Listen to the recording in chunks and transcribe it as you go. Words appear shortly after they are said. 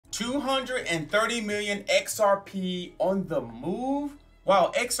230 million XRP on the move,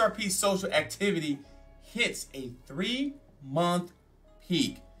 while XRP social activity hits a 3-month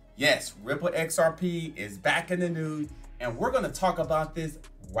peak. Yes, Ripple XRP is back in the news, and we're going to talk about this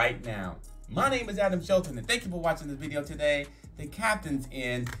right now. My name is Adam Shelton, and thank you for watching this video today. The captain's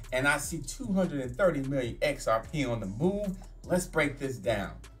in, and I see 230 million XRP on the move. Let's break this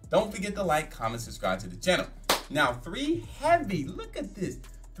down. Don't forget to like, comment, subscribe to the channel. Now, look at this.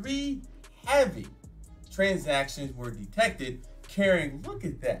 3 heavy transactions were detected carrying, look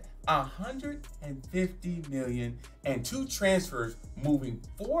at that, 150 million and 2 transfers moving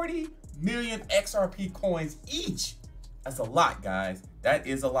 40 million XRP coins each. That's a lot, guys. That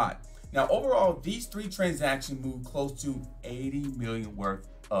is a lot. Now, overall, these 3 transactions moved close to 80 million worth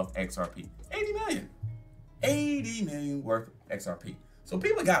of XRP. 80 million. 80 million worth of XRP. So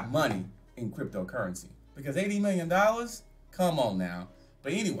people got money in cryptocurrency because $80 million, come on now.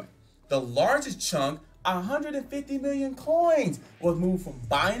 But anyway, the largest chunk, 150 million coins, was moved from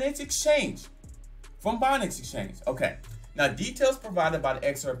Binance Exchange. Okay. Now, details provided by the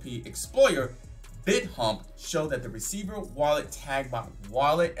XRP explorer Bithomp show that the receiver wallet tagged by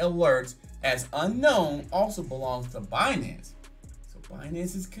wallet alerts as unknown also belongs to Binance. So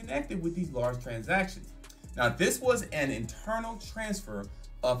Binance is connected with these large transactions. Now, this was an internal transfer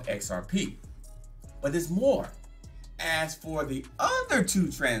of XRP, but there's more. As for the other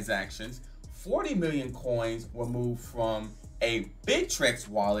 2 transactions, 40 million coins were moved from a Bittrex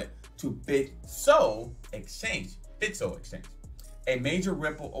wallet to Bithomp Exchange, a major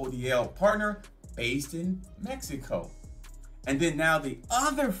Ripple ODL partner based in Mexico. And then now the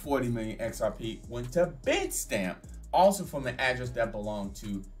other 40 million XRP went to Bitstamp, also from an address that belonged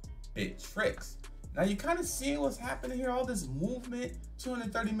to Bittrex. Now you kind of see what's happening here, all this movement,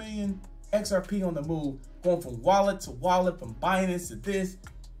 230 million XRP on the move, going from wallet to wallet, from Binance to this.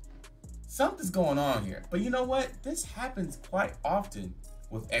 Something's going on here. But you know what? This happens quite often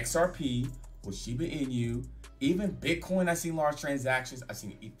with XRP, with Shiba Inu, even Bitcoin. I've seen large transactions. I've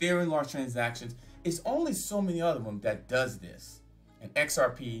seen Ethereum large transactions. It's only so many other them that does this. And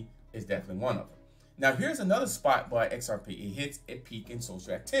XRP is definitely one of them. Now, here's another spot by XRP. It hits a peak in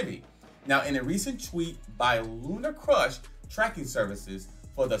social activity. Now, in a recent tweet by Lunar Crush tracking services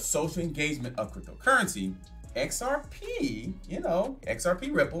for the social engagement of cryptocurrency, XRP,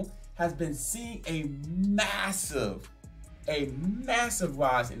 XRP Ripple has been seeing a massive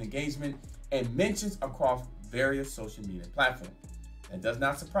rise in engagement and mentions across various social media platforms. That does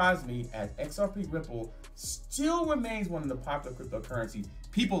not surprise me, as XRP Ripple still remains one of the popular cryptocurrencies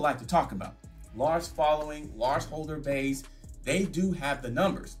people like to talk about. Large following, large holder base, they do have the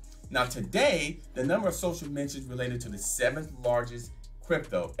numbers. Now today, the number of social mentions related to the 7th largest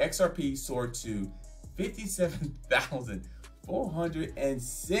crypto, XRP, soared to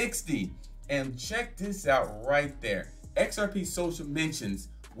 57,460. And check this out right there. XRP social mentions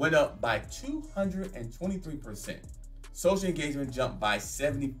went up by 223%. Social engagement jumped by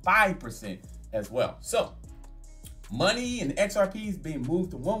 75% as well. So money and XRP is being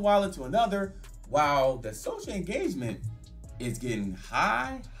moved from one wallet to another, while the social engagement is getting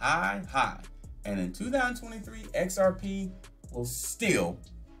high. And in 2023, XRP will still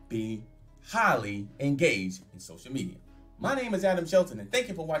be highly engaged in social media. My name is Adam Shelton, and thank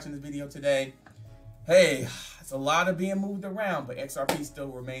you for watching this video today. Hey, it's a lot of being moved around, but XRP still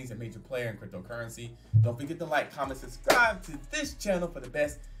remains a major player in cryptocurrency. Don't forget to like, comment, subscribe to this channel for the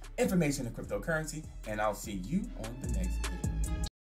best information in cryptocurrency, and I'll see you on the next video.